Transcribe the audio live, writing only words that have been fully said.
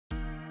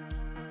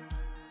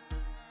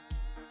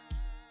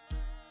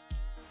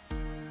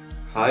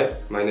Hi,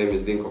 my name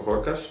is Dinko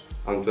Horkаш,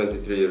 I'm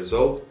 23 years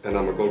old and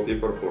I'm a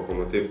goalkeeper for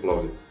Lokомотив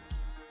Plовdив.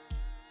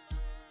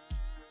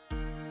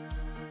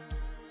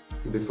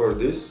 Before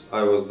this,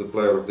 I was the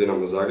player of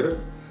Dinamo Zagreb,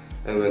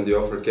 and when the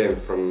offer came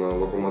from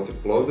Lokомотив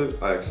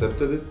Plовdив, I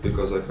accepted it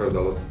because I heard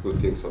a lot of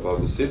good things about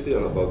the city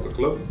and about the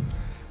club,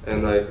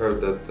 and I heard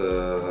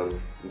that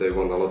they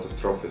won a lot of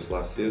trophies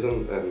last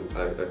season, and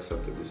I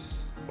accepted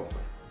this offer.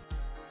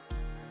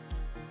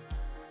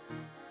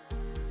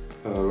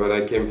 When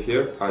I came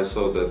here, I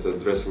saw that the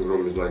dressing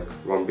room is like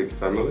one big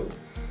family.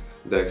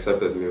 They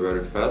accepted me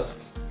very fast,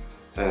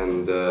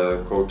 and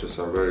coaches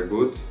are very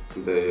good.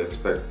 They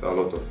expect a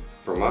lot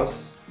from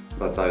us,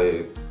 but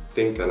I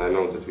think and I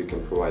know that we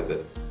can provide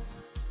that.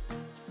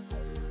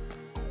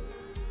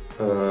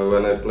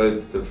 When I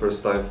played the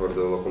first time for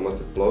the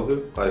Lokомотив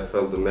Plовdив, I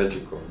felt the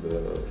magic of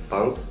the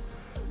fans.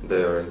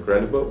 They are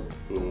incredible.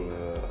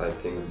 I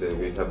think that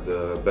we have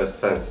the best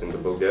fans in the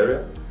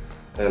Bulgaria,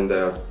 and they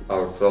are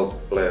our 12th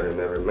player in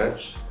every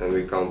match, and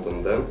we count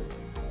on them,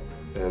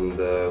 and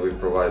we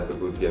provide the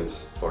good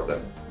games for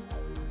them.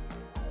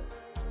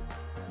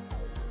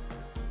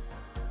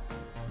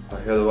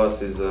 Ahead of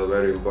us is a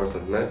very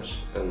important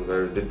match and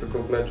very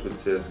difficult match with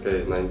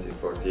CSK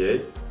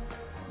 1948.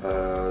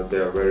 They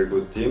are a very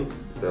good team.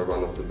 They are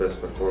one of the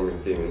best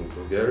performing team in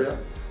Bulgaria,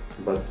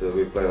 but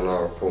we play on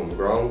our home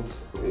ground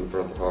in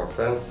front of our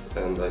fans,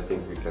 and I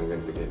think we can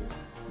win the game.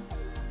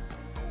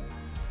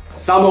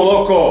 Само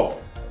Локо!